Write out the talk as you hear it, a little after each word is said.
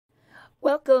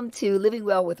Welcome to Living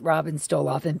Well with Robin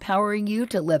Stoloff, empowering you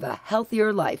to live a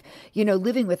healthier life. You know,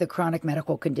 living with a chronic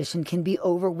medical condition can be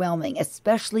overwhelming,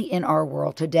 especially in our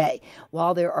world today.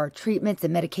 While there are treatments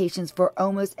and medications for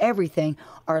almost everything,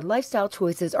 our lifestyle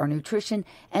choices, our nutrition,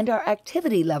 and our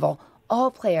activity level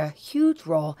all play a huge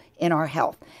role in our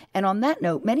health. And on that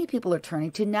note, many people are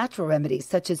turning to natural remedies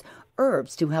such as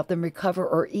herbs to help them recover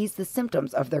or ease the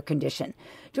symptoms of their condition.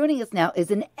 Joining us now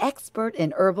is an expert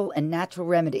in herbal and natural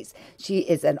remedies. She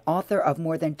is an author of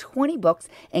more than 20 books,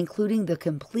 including the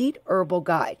Complete Herbal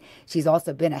Guide. She's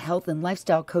also been a health and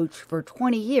lifestyle coach for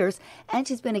 20 years, and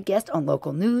she's been a guest on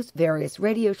local news, various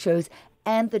radio shows,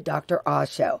 and the Dr.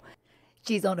 Oz Show.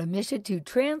 She's on a mission to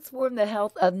transform the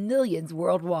health of millions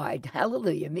worldwide.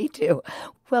 Hallelujah, me too.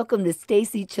 Welcome to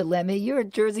Stacey Chillemi. You're a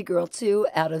Jersey girl, too,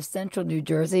 out of central New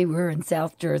Jersey. We're in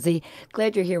South Jersey.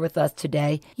 Glad you're here with us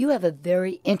today. You have a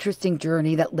very interesting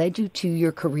journey that led you to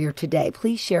your career today.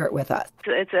 Please share it with us.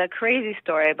 It's a crazy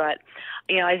story, but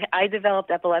I developed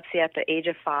epilepsy at the age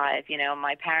of 5.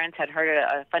 My parents had heard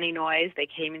a funny noise. They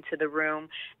came into the room,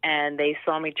 and they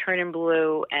saw me turning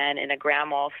blue and in a grand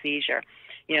mal seizure.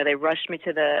 They rushed me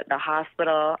to the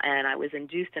hospital, and I was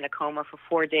induced in a coma for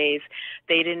 4 days.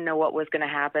 They didn't know what was going to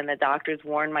happen. The doctors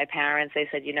warned my parents. They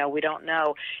said, we don't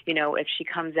know. If she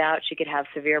comes out, she could have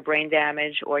severe brain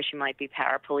damage or she might be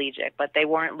paraplegic. But they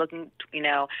weren't looking,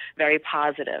 very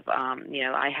positive.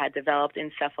 I had developed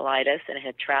encephalitis, and it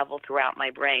had traveled throughout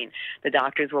my brain. The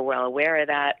doctors were well aware of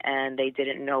that, and they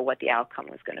didn't know what the outcome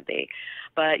was going to be.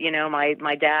 But,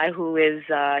 my dad, who is,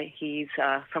 he's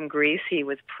from Greece, he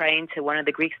was praying to one of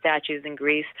the Greek statues in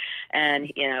Greece,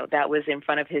 and, that was in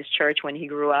front of his church when he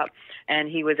grew up, and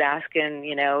he was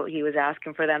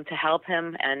asking for them to help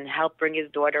him and help bring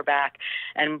his daughter back.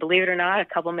 And believe it or not, a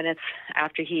couple minutes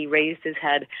after he raised his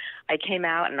head, I came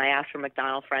out and I asked for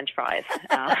McDonald's French fries.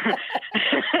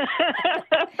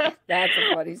 That's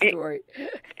a funny story.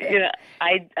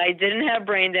 I didn't have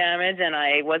brain damage and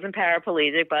I wasn't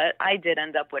paraplegic, but I did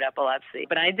end up with epilepsy.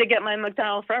 But I did get my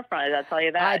McDonald's French fries, I'll tell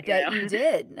you that. I bet you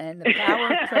did. And the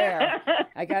power of prayer.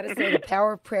 I got to say, the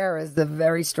power of prayer is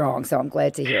very strong, so I'm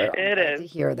glad to hear it. It is. To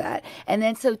hear that. And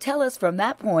then, so tell us from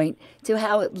that point to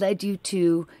how it led you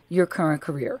to your current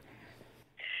career.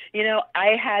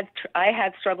 I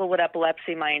had struggled with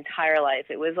epilepsy my entire life.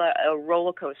 It was a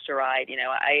roller coaster ride.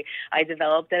 I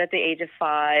developed it at the age of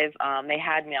 5. They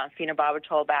had me on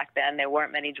phenobarbital back then. There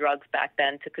weren't many drugs back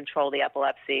then to control the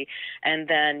epilepsy. And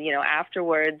then,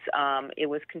 afterwards, it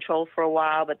was controlled for a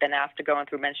while. But then after going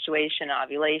through menstruation,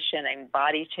 ovulation, and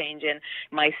body changing,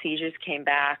 my seizures came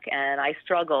back. And I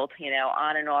struggled,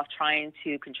 on and off trying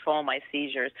to control my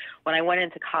seizures. When I went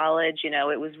into college,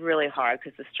 it was really hard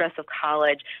because the stress of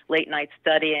college, late night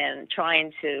studying,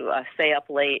 trying to stay up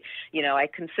late. I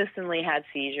consistently had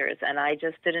seizures, and I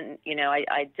just didn't,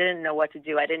 I didn't know what to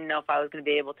do. I didn't know if I was going to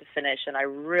be able to finish, and I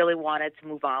really wanted to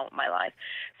move on with my life.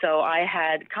 So I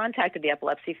had contacted the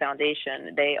Epilepsy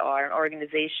Foundation. They are an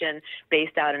organization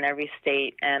based out in every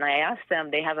state, and I asked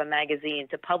them, they have a magazine,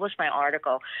 to publish my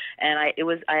article, and I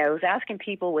was asking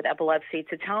people with epilepsy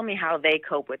to tell me how they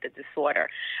cope with the disorder.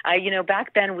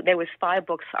 Back then there was 5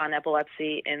 books on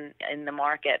epilepsy in the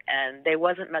market, and there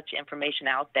wasn't much information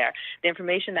out there. The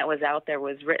information that was out there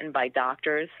was written by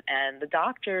doctors, and the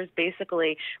doctors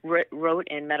basically wrote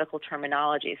in medical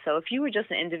terminology. So if you were just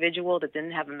an individual that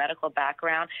didn't have a medical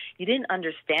background, you didn't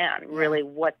understand really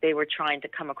what they were trying to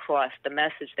come across, the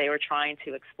message they were trying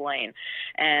to explain.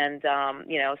 And,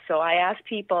 so I asked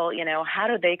people, how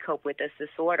do they cope with this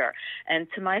disorder? And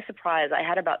to my surprise, I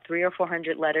had about 300 or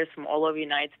 400 letters from all over the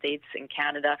United States and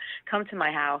Canada come to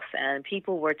my house, and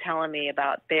people were telling me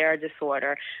about their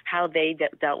disorder, how they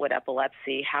dealt with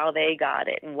epilepsy, how they got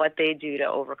it, and what they do to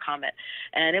overcome it.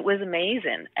 And it was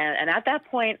amazing. And at that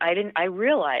point, I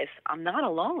realized I'm not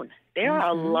alone. There are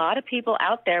a lot of people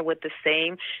out there with the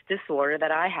same disorder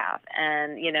that I have.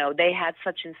 And, they had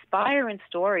such inspiring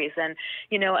stories. And,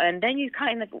 and then you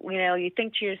kind of, you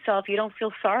think to yourself, you don't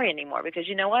feel sorry anymore because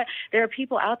you know what? There are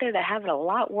people out there that have it a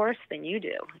lot worse than you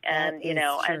do. And, true.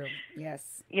 And, yes.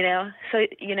 So,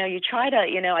 you try to,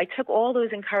 I took all those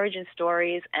encouraging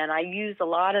stories and I used a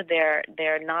lot of their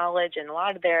knowledge and a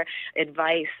lot of their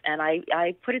advice, and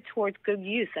I put it towards good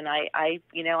use. And I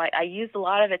used a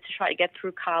lot of it to try to get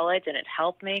through college, and it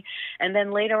helped me. And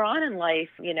then later on in life,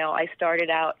 I started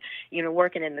out,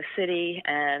 working in the city,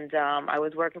 and I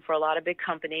was working for a lot of big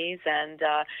companies, and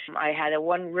I had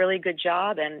one really good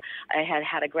job, and I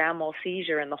had a grand mal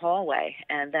seizure in the hallway.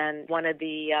 And then one of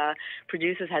the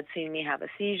producers had seen me have a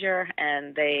seizure,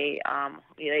 and they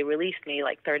released me me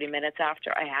like 30 minutes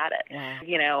after I had it. Wow.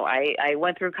 You know, I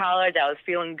went through college. I was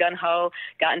feeling gun-ho,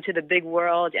 got into the big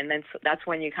world, and then that's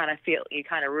when you kind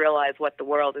of realize what the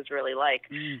world is really like.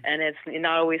 And it's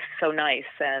not always so nice.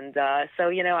 And so,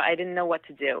 you know, I didn't know what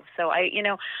to do. So I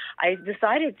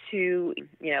decided to,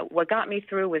 you know, what got me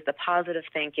through was the positive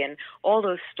thinking, all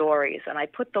those stories. And I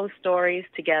put those stories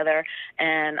together,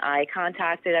 and I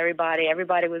contacted everybody.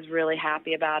 Everybody was really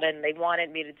happy about it, and they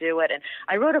wanted me to do it. And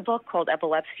I wrote a book called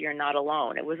Epilepsy, You're Not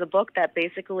Alone. It was a book that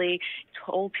basically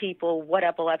told people what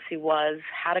epilepsy was,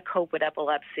 how to cope with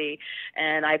epilepsy.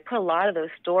 And I put a lot of those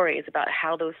stories about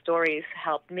how those stories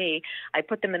helped me. I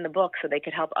put them in the book so they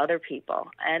could help other people.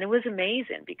 And it was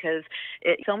amazing because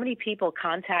so many people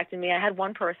contacted me. I had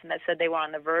one person that said they were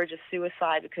on the verge of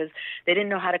suicide because they didn't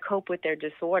know how to cope with their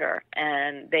disorder.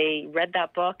 And they read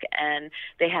that book, and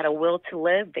they had a will to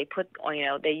live. They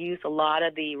they used a lot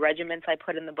of the regimens I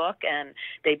put in the book, and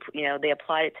they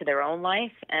applied it to their own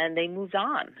life, and they moved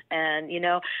on. And, you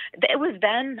know, it was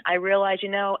then I realized, you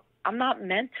know, I'm not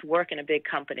meant to work in a big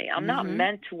company. I'm not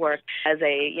meant to work as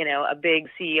a big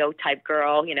CEO type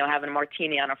girl, you know, having a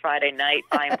martini on a Friday night,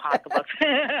 buying pocketbooks.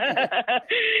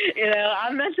 You know,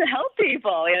 I'm meant to help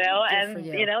people, you know,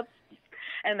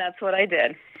 and that's what I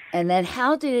did. And then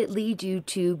how did it lead you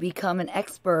to become an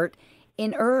expert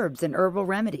in herbs and herbal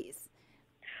remedies?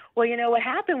 Well, you know, what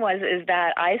happened was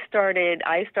that I started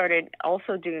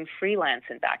also doing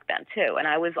freelancing back then too. And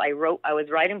I was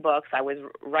writing books. I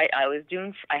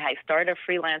started a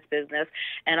freelance business,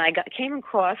 and I came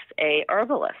across a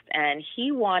herbalist, and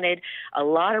he wanted a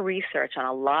lot of research on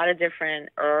a lot of different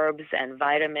herbs and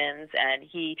vitamins. And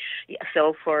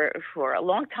so for a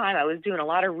long time, I was doing a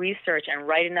lot of research and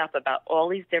writing up about all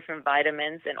these different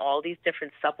vitamins and all these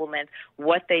different supplements,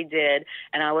 what they did.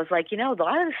 And I was like, you know, a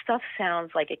lot of this stuff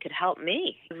sounds like it could help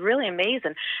me. It was really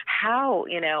amazing how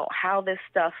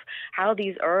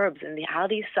these herbs and how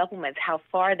these supplements, how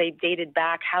far they dated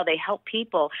back, how they help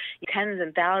people tens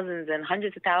and thousands and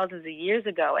hundreds of thousands of years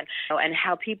ago, and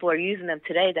how people are using them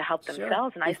today to help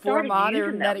themselves. And before I started modern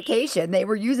using them. medication, they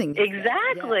were using them.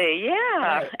 Exactly, yeah.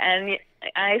 Right. And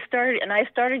I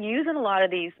started using a lot of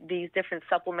these different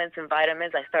supplements and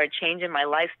vitamins. I started changing my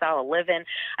lifestyle of living.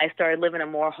 I started living a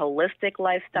more holistic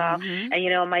lifestyle. And,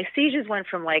 you know, my seizures went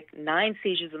from like 9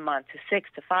 seizures a month to 6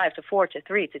 to 5 to 4 to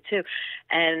 3 to 2.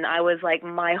 And I was like,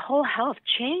 my whole health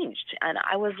changed. And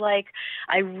I was like,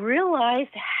 I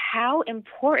realized how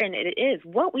important it is.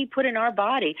 What we put in our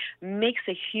body makes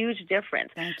a huge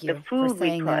difference. Thank you the food for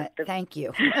saying we put, that. Thank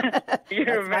you.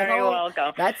 You're very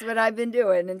welcome. That's what I've been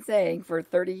doing and saying for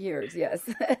 30 years, yes.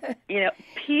 You know,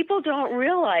 people don't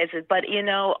realize it, but, you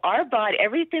know, our body,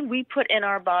 everything we put in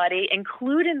our body,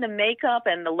 including the makeup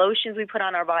and the lotions we put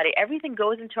on our body, everything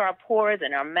goes into our pores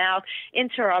and our mouth,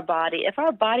 into our body. If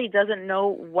our body doesn't know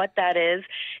what that is,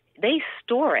 they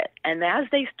store it. And as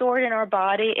they store it in our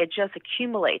body, it just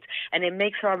accumulates, and it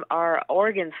makes our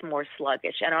organs more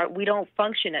sluggish, and we don't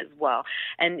function as well.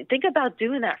 And think about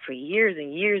doing that for years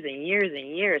and years and years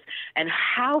and years, and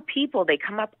how people, they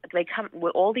come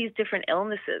with all these different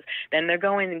illnesses. Then they're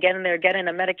going and getting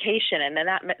a medication, and then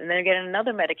they're getting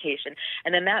another medication,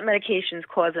 and then that medication is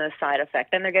causing a side effect.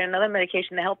 Then they're getting another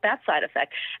medication to help that side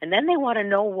effect. And then they want to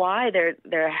know why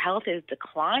their health is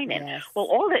declining. Yes. Well,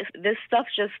 all this stuff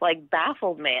just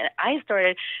baffled me. And I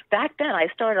started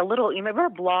a little, you remember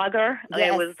Blogger?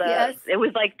 Yes, it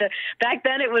was like back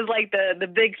then it was like the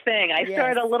big thing. I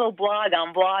started a little blog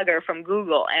on Blogger from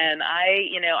Google, and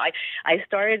I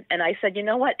started, and I said, you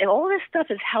know what, if all this stuff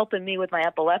is helping me with my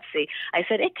epilepsy, I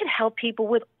said it could help people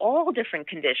with all different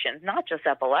conditions, not just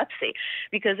epilepsy,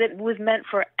 because it was meant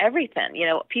for everything, you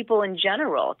know, people in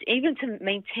general, even to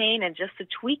maintain and just to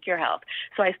tweak your health.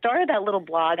 So I started that little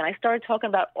blog, and I started talking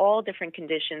about all different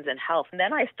conditions and health. And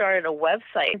then I started a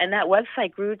website, and that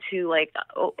website grew to like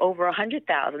over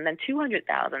 100,000, then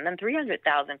 200,000, then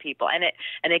 300,000 people, and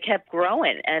it kept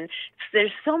growing. And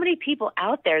there's so many people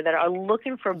out there that are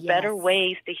looking for better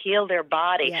ways to heal their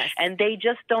body, and they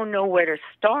just don't know where to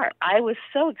start. I was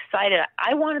so excited.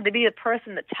 I wanted to be the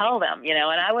person to tell them, you know,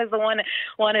 and I was the one that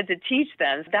wanted to teach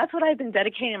them. So that's what I've been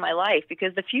dedicating my life,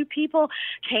 because the few people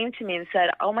came to me and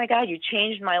said, "Oh my God, you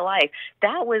changed my life."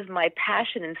 That was my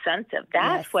passion incentive.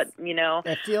 That's what, you know.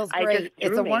 That feels great.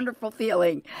 It's a wonderful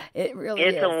feeling. It really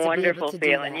is. It's a wonderful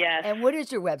feeling, yes. And what is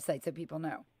your website so people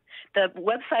know? The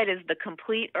website is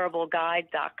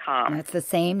thecompleteherbalguide.com. That's the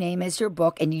same name as your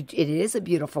book, and it is a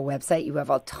beautiful website. You have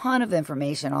a ton of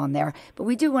information on there. But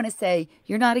we do want to say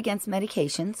you're not against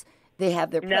medications. They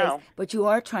have their place, but you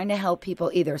are trying to help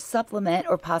people either supplement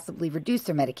or possibly reduce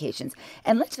their medications.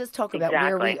 And let's just talk about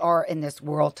where we are in this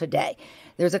world today.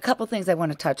 There's a couple things I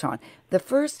want to touch on. The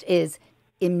first is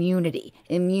immunity,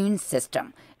 immune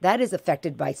system. That is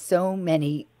affected by so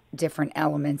many different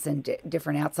elements and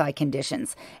different outside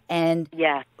conditions. And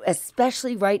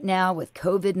especially right now with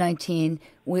COVID-19,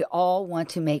 we all want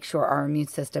to make sure our immune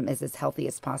system is as healthy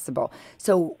as possible.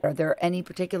 So are there any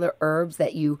particular herbs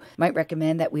that you might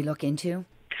recommend that we look into?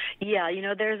 Yeah,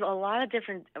 there's a lot of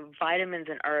different vitamins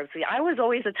and herbs. I was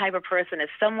always the type of person, if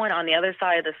someone on the other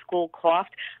side of the school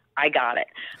coughed, I got it.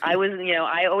 I was,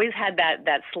 I always had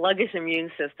that sluggish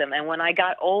immune system. And when I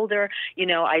got older,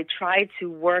 I tried to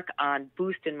work on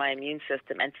boosting my immune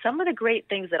system. And some of the great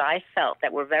things that I felt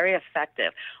that were very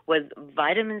effective was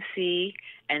vitamin C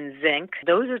and zinc.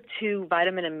 Those are two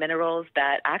vitamin and minerals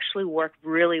that actually work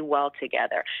really well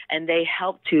together. And they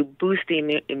help to boost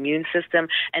the immune system.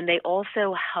 And they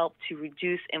also help to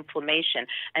reduce inflammation.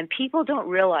 And people don't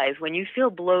realize when you feel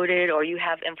bloated or you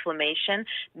have inflammation,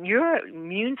 your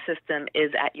immune system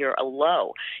is at your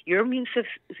low. Your immune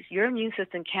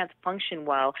system can't function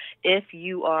well if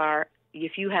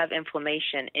you have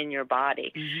inflammation in your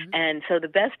body. Mm-hmm. And so the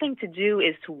best thing to do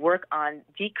is to work on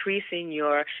decreasing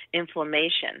your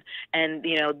inflammation. And,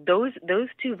 those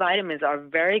two vitamins are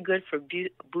very good for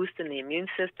boosting the immune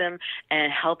system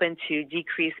and helping to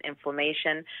decrease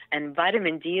inflammation. And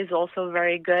vitamin D is also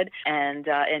very good. And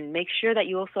make sure that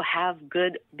you also have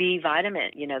good B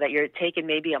vitamin, that you're taking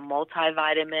maybe a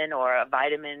multivitamin or a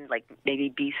vitamin like maybe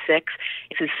B6.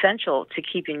 It's essential to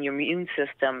keeping your immune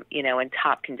system, in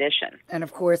top condition. And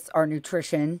of course, our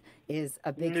nutrition is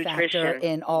a big factor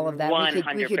in all of that.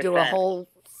 100%. We could do a whole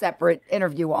separate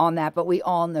interview on that, but we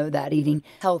all know that eating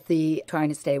healthy, trying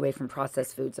to stay away from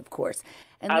processed foods, of course.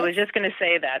 And I was just going to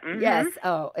say that. Mm-hmm. Yes.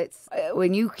 Oh, it's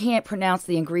when you can't pronounce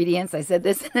the ingredients. I said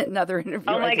this in another interview.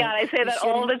 Oh my God, I say that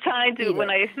all the time too when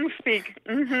I speak.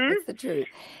 Mm-hmm. It's the truth.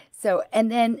 So,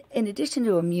 and then in addition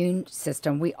to immune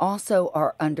system, we also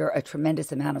are under a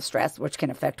tremendous amount of stress, which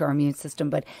can affect our immune system.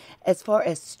 But as far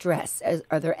as stress,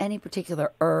 are there any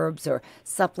particular herbs or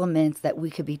supplements that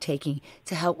we could be taking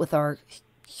to help with our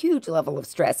huge level of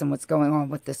stress and what's going on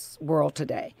with this world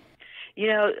today?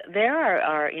 There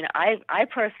are I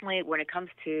personally, when it comes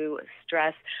to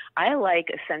stress, I like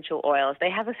essential oils.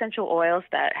 They have essential oils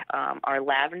that are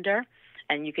lavender.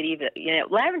 And you could even,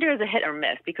 lavender is a hit or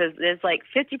miss because there's like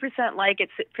 50% like it,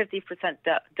 50%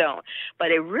 don't.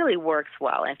 But it really works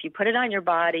well. And if you put it on your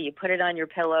body, you put it on your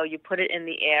pillow, you put it in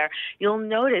the air, you'll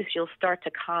notice you'll start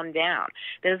to calm down.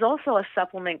 There's also a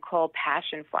supplement called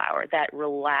passion flower that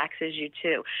relaxes you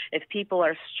too. If people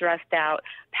are stressed out,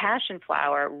 passion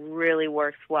flower really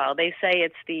works well. They say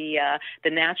it's the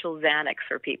natural Xanax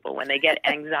for people when they get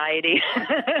anxiety.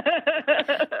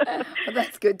 Well,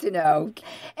 that's good to know.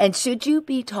 And should you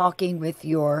be talking with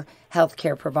your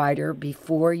healthcare provider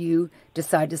before you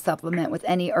decide to supplement with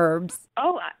any herbs?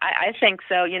 Oh, I think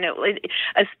so.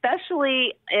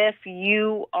 Especially if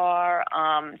you are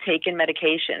taking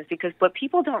medications, because what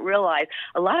people don't realize,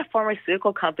 a lot of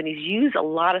pharmaceutical companies use a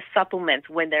lot of supplements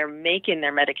when they're making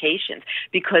their medications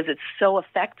because it's so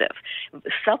effective.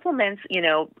 Supplements,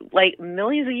 like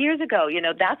millions of years ago,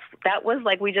 that was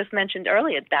like we just mentioned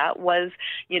earlier. That was,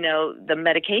 the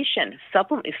medication.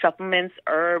 Supplements,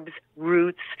 herbs,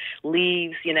 roots,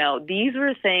 leaves, these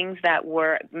were things that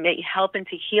were helping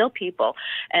to heal people.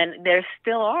 And there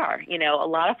still are, a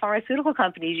lot of pharmaceutical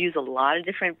companies use a lot of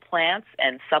different plants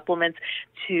and supplements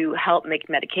to help make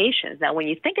medications. Now, when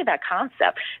you think of that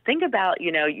concept, think about,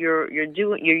 you're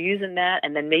using that,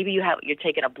 and then maybe you're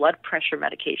taking a blood pressure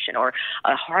medication or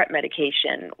a heart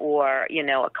medication or,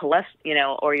 a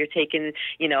cholesterol, or you're taking,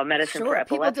 a medicine for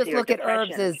epilepsy. People just look at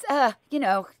herbs as,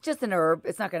 just an herb.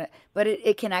 It's not going to, but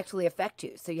it can actually affect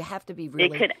you. So you have to be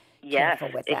really careful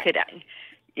with that.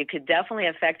 It could definitely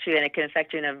affect you, and it can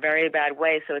affect you in a very bad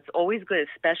way. So it's always good,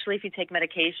 especially if you take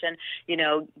medication,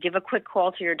 give a quick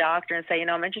call to your doctor and say,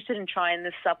 I'm interested in trying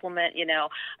this supplement. Is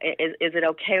it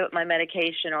okay with my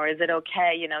medication, or is it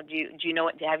okay? Do you know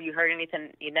what? Have you heard anything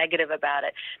negative about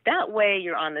it? That way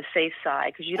you're on the safe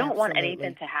side because you don't want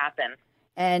anything to happen.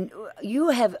 And you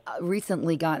have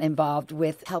recently gotten involved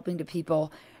with helping to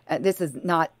people. This is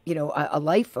not, a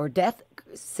life or death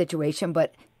situation,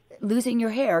 but losing your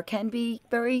hair can be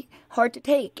very hard to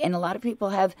take. And a lot of people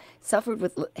have suffered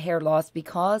with hair loss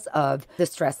because of the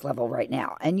stress level right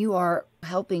now. And you are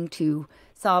helping to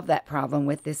solve that problem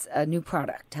with this new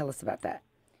product. Tell us about that.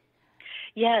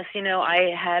 Yes,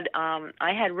 I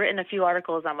had written a few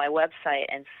articles on my website,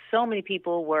 and so many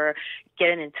people were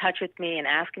getting in touch with me and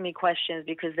asking me questions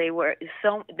because they were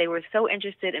so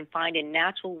interested in finding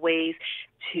natural ways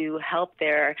to help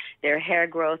their hair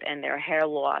growth and their hair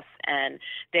loss. And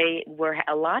they were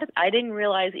I didn't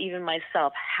realize even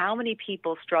myself how many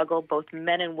people struggle, both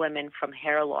men and women, from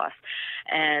hair loss.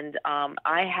 And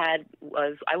I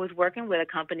was working with a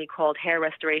company called Hair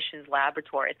Restorations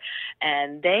Laboratories,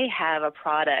 and they have a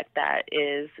product that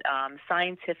is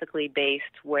scientifically based,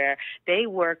 where they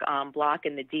work on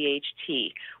blocking the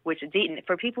DHT, which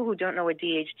for people who don't know what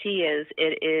DHT is,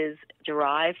 it is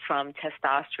derived from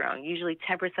testosterone. Usually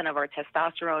 10% of our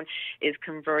testosterone is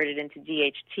converted into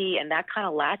DHT, and that kind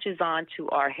of latches on to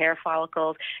our hair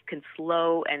follicles, can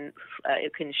slow and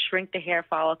it can shrink the hair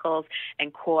follicles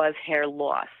and cause hair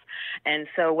loss. And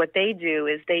so what they do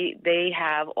is they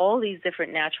have all these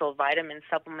different natural vitamins,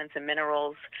 supplements, and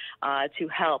minerals to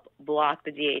help block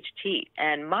the DHT.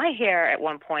 And my hair at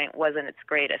one point wasn't its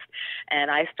greatest,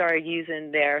 and I started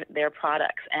using their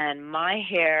products, and my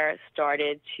hair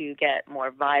started to get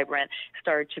more vibrant,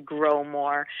 started to grow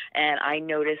more, and I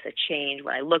noticed a change.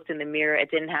 When I looked in the mirror,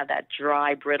 it didn't have that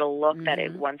dry, brittle look that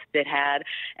it once did had,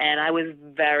 and I was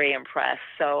very impressed.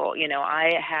 So,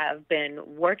 I have been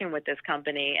working with this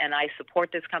company, and I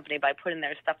support this company by putting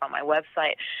their stuff on my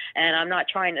website. And I'm not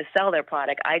trying to sell their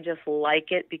product. I just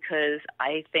like it because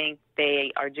I think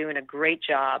they are doing a great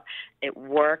job. It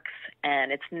works,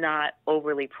 and it's not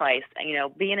overly priced.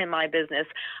 Being in my business,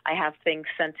 I have things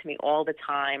sent to me all the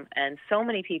time, and so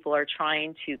many people are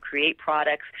trying to create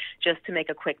products just to make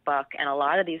a quick buck. And a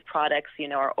lot of these products,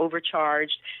 are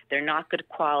overcharged. They're not good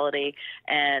quality,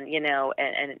 and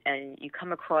and you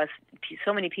come across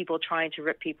so many people trying to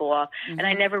rip people off. And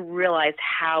I never realized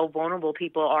how vulnerable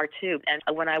people are too. And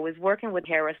when I was working with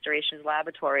Hair Restorations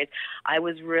Laboratories, I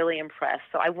was really impressed.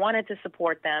 So I wanted to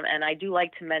support them, and I do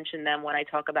like to mention them when I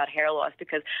talk about hair loss,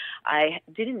 because I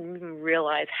didn't even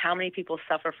realize how many people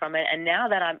suffer from it. And now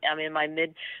that I'm in my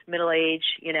middle age,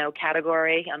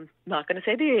 category, I'm not going to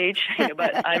say the age,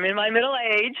 but I'm in my middle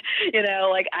age,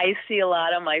 I see a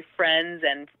lot of my friends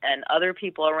and other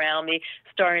people around me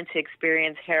starting to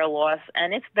experience hair loss,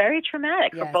 and it's very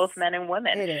traumatic for both men and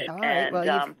women. It is. All right.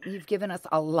 Well, you've given us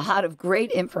a lot of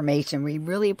great information. We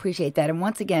really appreciate that. And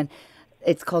once again,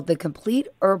 it's called the Complete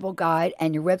Herbal Guide,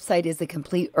 and your website is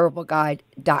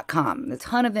thecompleteherbalguide.com. There's a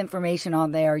ton of information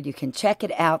on there. You can check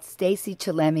it out. Stacey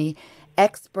Chillemi,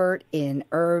 expert in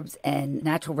herbs and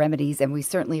natural remedies, and we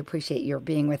certainly appreciate your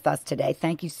being with us today.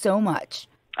 Thank you so much.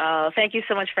 Thank you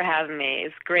so much for having me.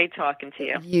 It's great talking to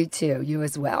you. You too. You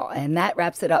as well. And that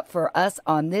wraps it up for us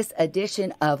on this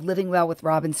edition of Living Well with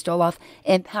Robin Stoloff,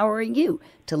 empowering you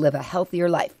to live a healthier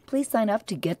life. Please sign up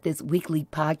to get this weekly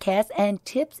podcast and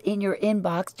tips in your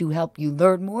inbox to help you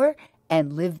learn more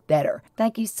and live better.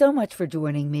 Thank you so much for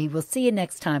joining me. We'll see you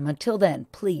next time. Until then,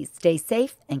 please stay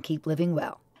safe and keep living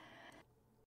well.